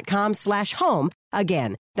klzradio.com/home.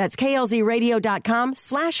 Again, that's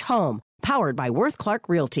klzradio.com/home. Powered by Worth Clark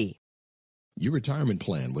Realty. Your retirement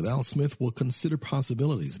plan with Al Smith will consider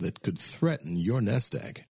possibilities that could threaten your nest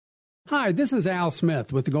egg. Hi, this is Al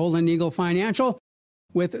Smith with Golden Eagle Financial.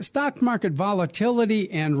 With stock market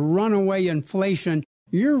volatility and runaway inflation,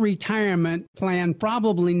 your retirement plan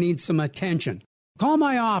probably needs some attention. Call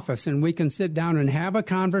my office and we can sit down and have a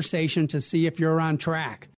conversation to see if you're on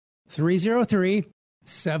track.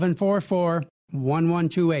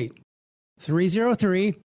 303-744-1128.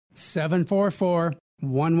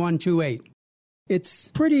 303-744-1128. It's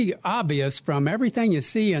pretty obvious from everything you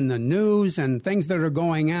see in the news and things that are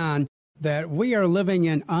going on that we are living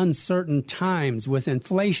in uncertain times with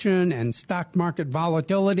inflation and stock market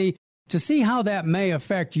volatility. To see how that may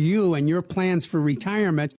affect you and your plans for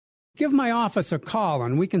retirement, give my office a call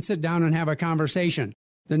and we can sit down and have a conversation.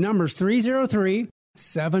 The number's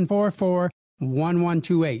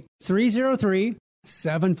 303-744-1128.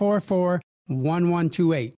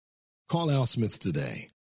 303-744-1128. Call Al Smith today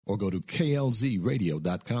or go to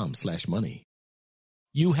klzradio.com/money.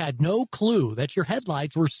 You had no clue that your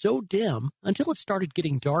headlights were so dim until it started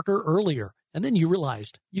getting darker earlier. And then you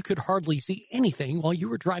realized you could hardly see anything while you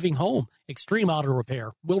were driving home. Extreme Auto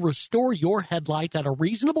Repair will restore your headlights at a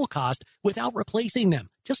reasonable cost without replacing them,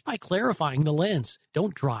 just by clarifying the lens.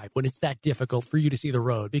 Don't drive when it's that difficult for you to see the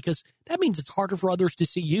road, because that means it's harder for others to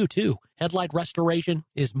see you, too. Headlight restoration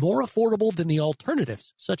is more affordable than the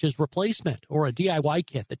alternatives, such as replacement or a DIY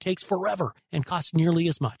kit that takes forever and costs nearly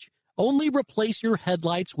as much. Only replace your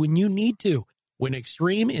headlights when you need to. When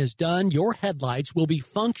Extreme is done, your headlights will be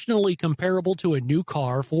functionally comparable to a new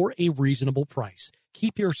car for a reasonable price.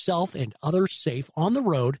 Keep yourself and others safe on the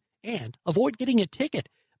road and avoid getting a ticket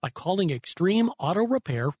by calling Extreme Auto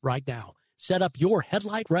Repair right now. Set up your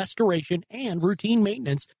headlight restoration and routine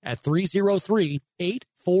maintenance at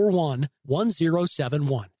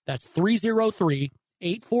 303-841-1071. That's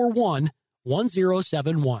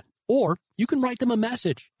 303-841-1071. Or you can write them a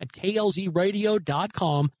message at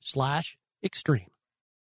klzradio.com/extreme.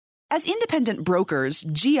 As independent brokers,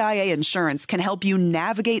 GIA Insurance can help you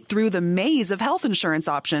navigate through the maze of health insurance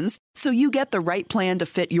options so you get the right plan to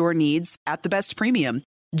fit your needs at the best premium.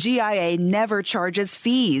 GIA never charges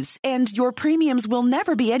fees, and your premiums will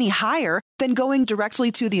never be any higher than going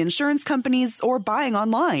directly to the insurance companies or buying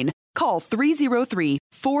online. Call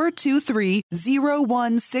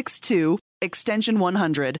 303-423-0162, extension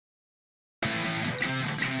 100.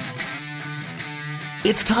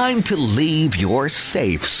 It's time to leave your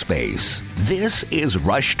safe space. This is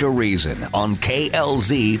Rush to Reason on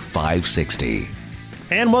KLZ 560.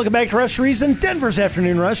 And welcome back to Rush to Reason, Denver's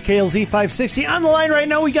Afternoon Rush, KLZ 560. On the line right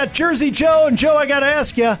now, we got Jersey Joe. And Joe, I got to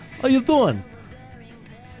ask you, how you doing?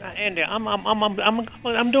 Andy, I'm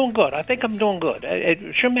doing good. I think I'm doing good.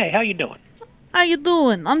 Shemay, how you doing? How you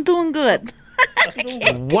doing? I'm doing good.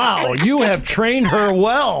 Wow, you have trained her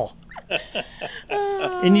well.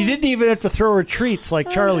 And you didn't even have to throw her treats like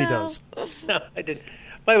Charlie does. No, I didn't.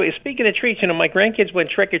 By the way, speaking of treats, my grandkids went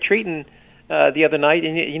trick-or-treating the other night,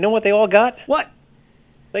 and you know what they all got? What?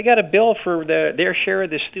 They got a bill for their share of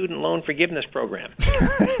the student loan forgiveness program.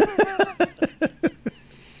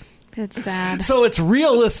 It's sad. So it's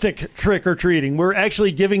realistic trick-or-treating. We're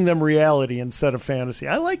actually giving them reality instead of fantasy.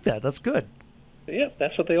 I like that. That's good. Yeah,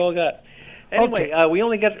 that's what they all got. Anyway, we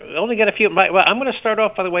only got a few. Well, I'm going to start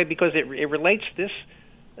off, by the way, because it relates this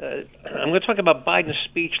I'm going to talk about Biden's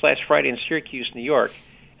speech last Friday in Syracuse, New York.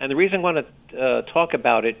 And the reason I want to talk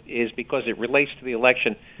about it is because it relates to the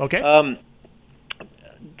election. Okay.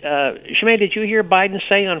 Shemay, did you hear Biden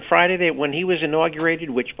say on Friday that when he was inaugurated,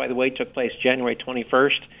 which, by the way, took place January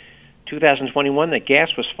 21st, 2021, that gas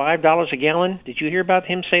was $5 a gallon? Did you hear about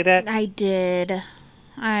him say that? I did.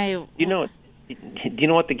 Do you know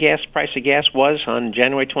what the price of gas was on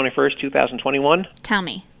January 21st, 2021? Tell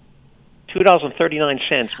me.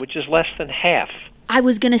 $2.39, which is less than half. I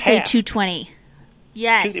was going to say $2.20.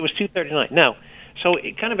 Yes. It was $2.39. Now, so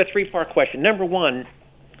kind of a three-part question. Number one,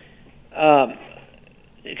 the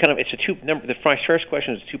first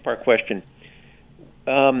question is a two-part question.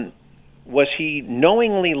 Was he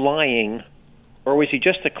knowingly lying, or was he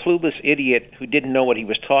just a clueless idiot who didn't know what he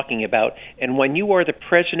was talking about? And when you are the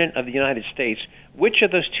President of the United States, which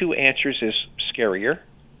of those two answers is scarier?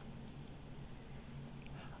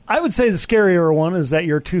 I would say the scarier one is that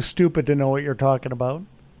you're too stupid to know what you're talking about.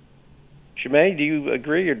 Shemay, do you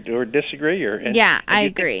agree or disagree? I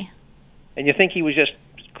agree. And you think he was just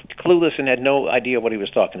clueless and had no idea what he was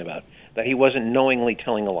talking about, that he wasn't knowingly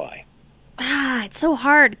telling a lie? It's so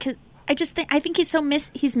hard because I think he's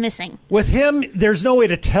he's missing. With him, there's no way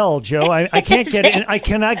to tell, Joe. I can't get in. I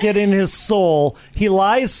cannot get in his soul. He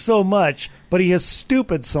lies so much, but he is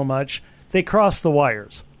stupid so much. They cross the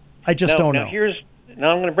wires. I just don't know.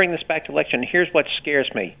 Now I'm going to bring this back to election. Here's what scares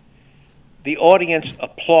me. The audience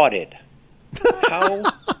applauded. How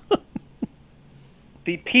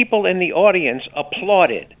the people in the audience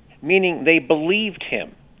applauded, meaning they believed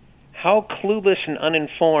him. How clueless and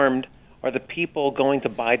uninformed are the people going to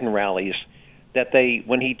Biden rallies that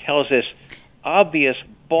when he tells this obvious,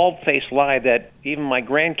 bald-faced lie that even my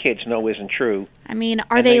grandkids know isn't true? I mean,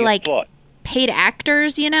 are they like paid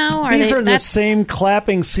actors, These are the same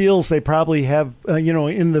clapping seals they probably have,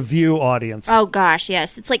 in the View audience. Oh, gosh,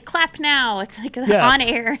 yes. It's like clap now. It's like on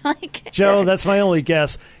air. Joe, that's my only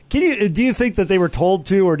guess. Do you think that they were told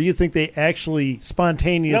to, or do you think they actually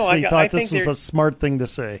spontaneously thought this was a smart thing to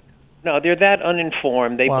say? No, they're that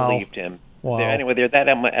uninformed. They believed him. Wow. They're that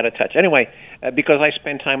out of touch. Anyway, because I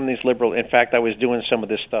spend time in these liberal. In fact, I was doing some of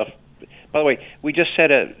this stuff. By the way, we just said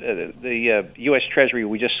the U.S. Treasury,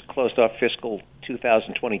 we just closed off fiscal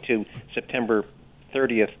 2022, September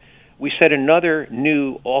 30th. We set another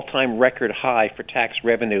new all-time record high for tax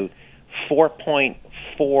revenue,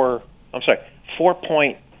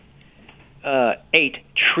 $4.8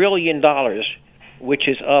 trillion, which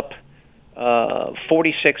is up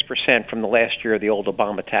 46% from the last year of the old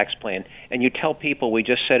Obama tax plan. And you tell people we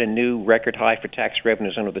just set a new record high for tax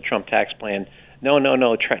revenues under the Trump tax plan.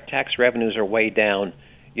 No. Tax revenues are way down.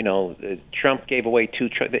 Trump gave away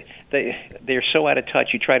they're so out of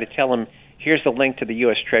touch. You try to tell them, here's the link to the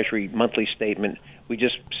U.S. Treasury monthly statement. We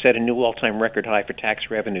just set a new all-time record high for tax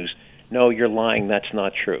revenues. No, you're lying. That's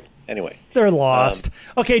not true. Anyway. They're lost.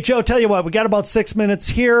 Okay, Joe, tell you what, we got about 6 minutes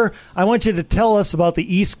here. I want you to tell us about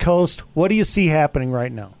the East Coast. What do you see happening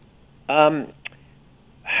right now?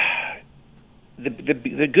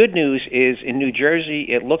 The good news is in New Jersey,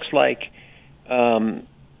 it looks like Tom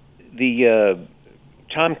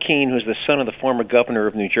Keene, who's the son of the former governor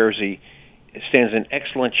of New Jersey, stands an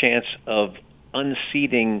excellent chance of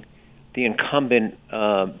unseating the incumbent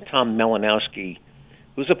Tom Malinowski,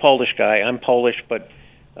 who's a Polish guy. I'm Polish, but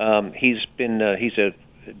he's a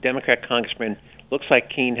Democrat congressman. Looks like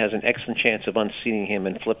Keene has an excellent chance of unseating him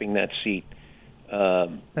and flipping that seat.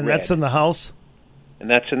 And that's in the House? And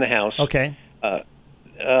that's in the House. Okay.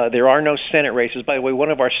 There are no Senate races. By the way,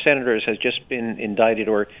 one of our senators has just been indicted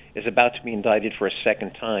or is about to be indicted for a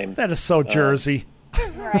second time. That is so Jersey.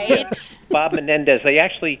 Right. Bob Menendez.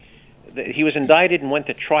 He was indicted and went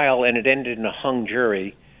to trial, and it ended in a hung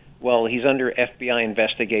jury. Well, he's under FBI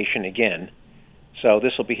investigation again. So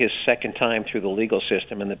this will be his second time through the legal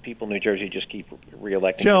system, and the people in New Jersey just keep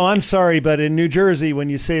reelecting Joe, him. I'm sorry, but in New Jersey, when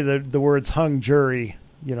you say the words hung jury,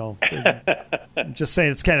 I'm just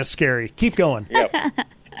saying it's kind of scary. Keep going. Yep.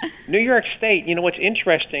 New York State, what's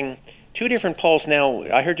interesting, two different polls now.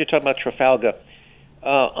 I heard you talk about Trafalgar.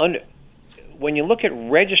 When you look at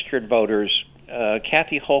registered voters,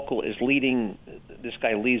 Kathy Hochul is leading this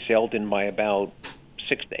guy Lee Zeldin by about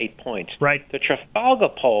 6 to 8 points. Right. The Trafalgar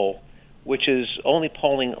poll, which is only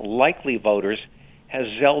polling likely voters, has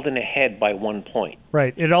Zeldin ahead by 1 point.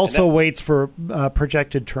 Right. It also waits for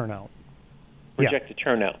projected turnout.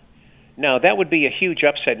 Turnout. Now, that would be a huge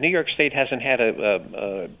upset. New York State hasn't had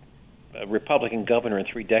a Republican governor in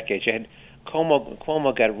 3 decades. You had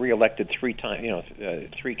Cuomo got reelected 3 times,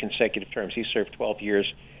 3 consecutive terms. He served 12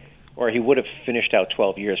 years, or he would have finished out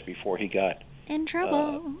 12 years before he got in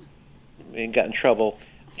trouble. He got in trouble.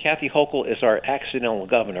 Kathy Hochul is our accidental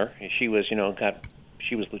governor. She was,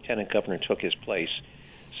 she was lieutenant governor and took his place.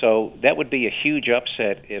 So that would be a huge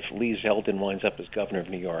upset if Lee Zeldin winds up as governor of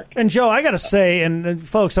New York. And Joe, I got to say, and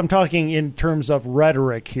folks, I'm talking in terms of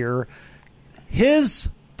rhetoric here. His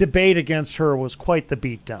debate against her was quite the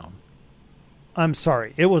beatdown. I'm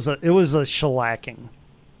sorry, it was a shellacking.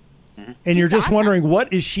 Mm-hmm. And you're just wondering,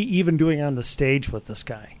 what is she even doing on the stage with this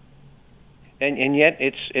guy? And yet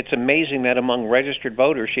it's amazing that among registered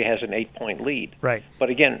voters she has an 8-point lead. Right. But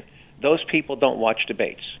again, those people don't watch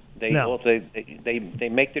debates. They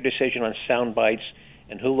make their decision on sound bites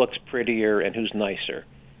and who looks prettier and who's nicer.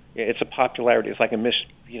 It's a popularity. It's like a Miss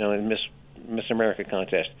America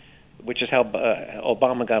contest, which is how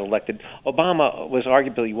Obama got elected. Obama was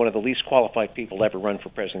arguably one of the least qualified people to ever run for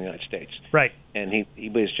president of the United States. Right. And he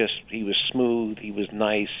was smooth, he was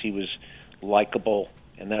nice, he was likable,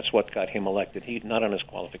 and that's what got him elected. He not on his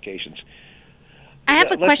qualifications. I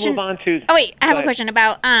have a question. Move on to. Oh wait, I have a question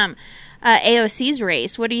about AOC's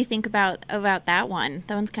race. What do you think about that one?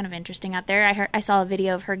 That one's kind of interesting out there. I saw a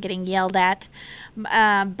video of her getting yelled at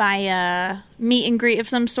by a meet and greet of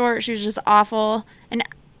some sort. She was just awful.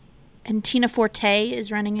 And Tina Forte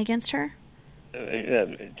is running against her.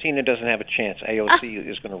 Tina doesn't have a chance. AOC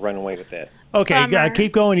is going to run away with that. Okay,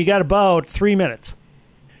 keep going. You got about 3 minutes.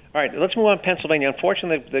 All right, let's move on to Pennsylvania.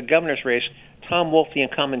 Unfortunately, the governor's race, Tom Wolf, the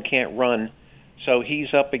incumbent, can't run. So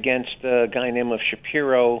he's up against a guy named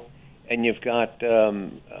Shapiro, and you've got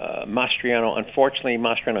Mastriano. Unfortunately,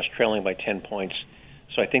 Mastriano's trailing by 10 points.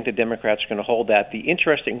 So I think the Democrats are going to hold that. The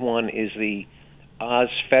interesting one is the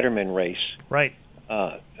Oz-Fetterman race. Right.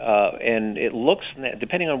 And it looks,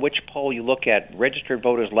 depending on which poll you look at, registered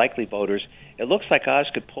voters, likely voters, it looks like Oz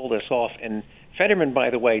could pull this off. And Fetterman, by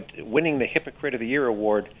the way, winning the Hypocrite of the Year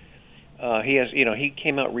award, he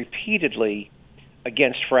came out repeatedly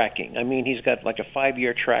against fracking. I mean, he's got like a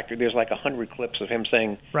 5-year track. There's like 100 clips of him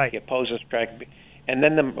saying he opposes fracking. And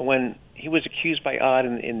then when he was accused by Odd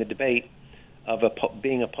in the debate of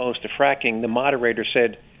being opposed to fracking, the moderator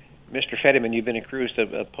said, "Mr. Fetterman, you've been accused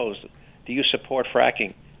of opposed. Do you support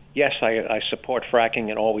fracking?" "Yes, I support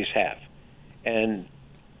fracking and always have." And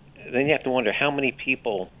then you have to wonder how many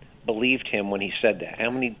people believed him when he said that.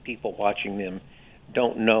 How many people watching them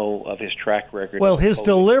don't know of his track record? Well, his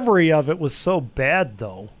delivery of it was so bad,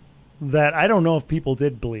 though, that I don't know if people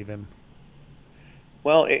did believe him.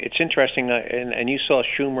 Well, it's interesting, and you saw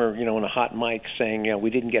Schumer, in a hot mic saying, we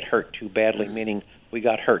didn't get hurt too badly, meaning we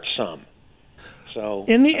got hurt some. So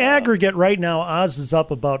in the aggregate right now, Oz is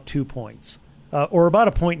up about 2 points, or about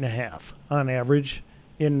 1.5 points on average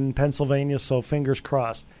in Pennsylvania, so fingers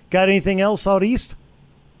crossed. Got anything else out east?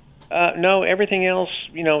 No, everything else,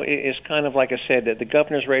 is kind of like I said, that the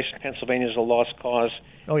governor's race in Pennsylvania is a lost cause.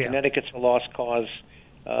 Oh, yeah. Connecticut's a lost cause.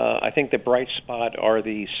 I think the bright spot are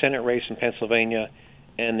the Senate race in Pennsylvania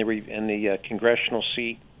and the congressional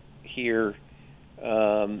seat here.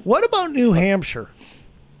 What about New Hampshire?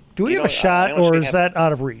 Do we have a shot, or is that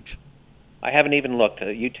out of reach? I haven't even looked.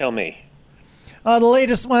 You tell me. The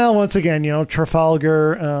latest, well, once again,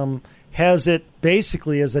 Trafalgar has it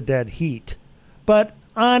basically as a dead heat. But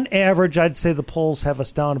on average, I'd say the polls have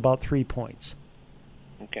us down about 3 points.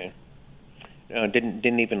 Okay.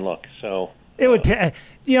 Didn't even look. So it would,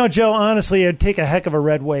 Joe. Honestly, it'd take a heck of a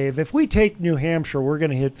red wave. If we take New Hampshire, we're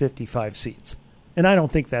going to hit 55 seats, and I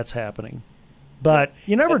don't think that's happening. But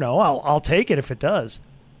you never know. I'll take it if it does.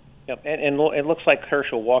 Yep, and it looks like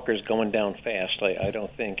Herschel Walker's going down fast. I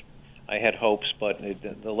don't think I had hopes, but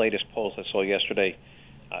the latest polls I saw yesterday,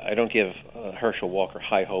 I don't give Herschel Walker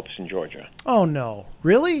high hopes in Georgia. Oh, no.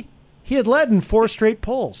 Really? He had led in 4 straight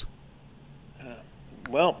polls.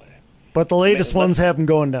 But the latest ones have him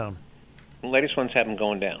going down. The latest ones have him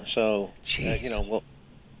going down. So,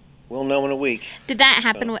 we'll know in a week. Did that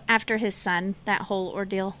happen after his son, that whole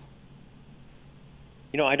ordeal?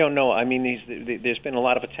 I don't know. I mean, there's been a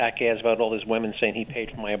lot of attack ads about all these women saying he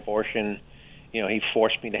paid for my abortion. He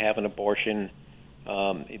forced me to have an abortion.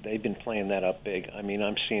 They've been playing that up big. I mean,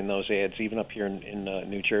 I'm seeing those ads even up here in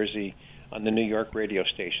New Jersey on the New York radio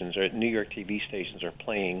stations or New York TV stations are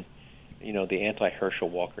playing, the anti-Herschel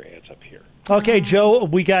Walker ads up here. Okay, Joe,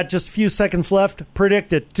 we got just a few seconds left.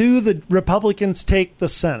 Predict it. Do the Republicans take the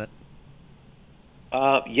Senate?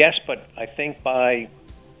 Yes, but I think by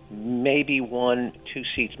maybe 1-2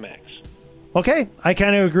 seats max. Okay, I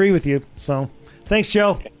kind of agree with you. So, thanks, Joe.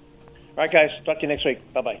 Okay. All right, guys. Talk to you next week.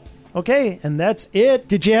 Bye-bye. Okay, and that's it.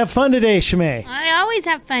 Did you have fun today, Shimei? I always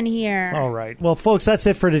have fun here. All right. Well, folks, that's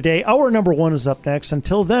it for today. Hour number 1 is up next.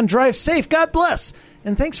 Until then, drive safe. God bless.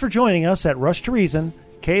 And thanks for joining us at Rush to Reason,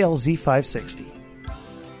 KLZ 560.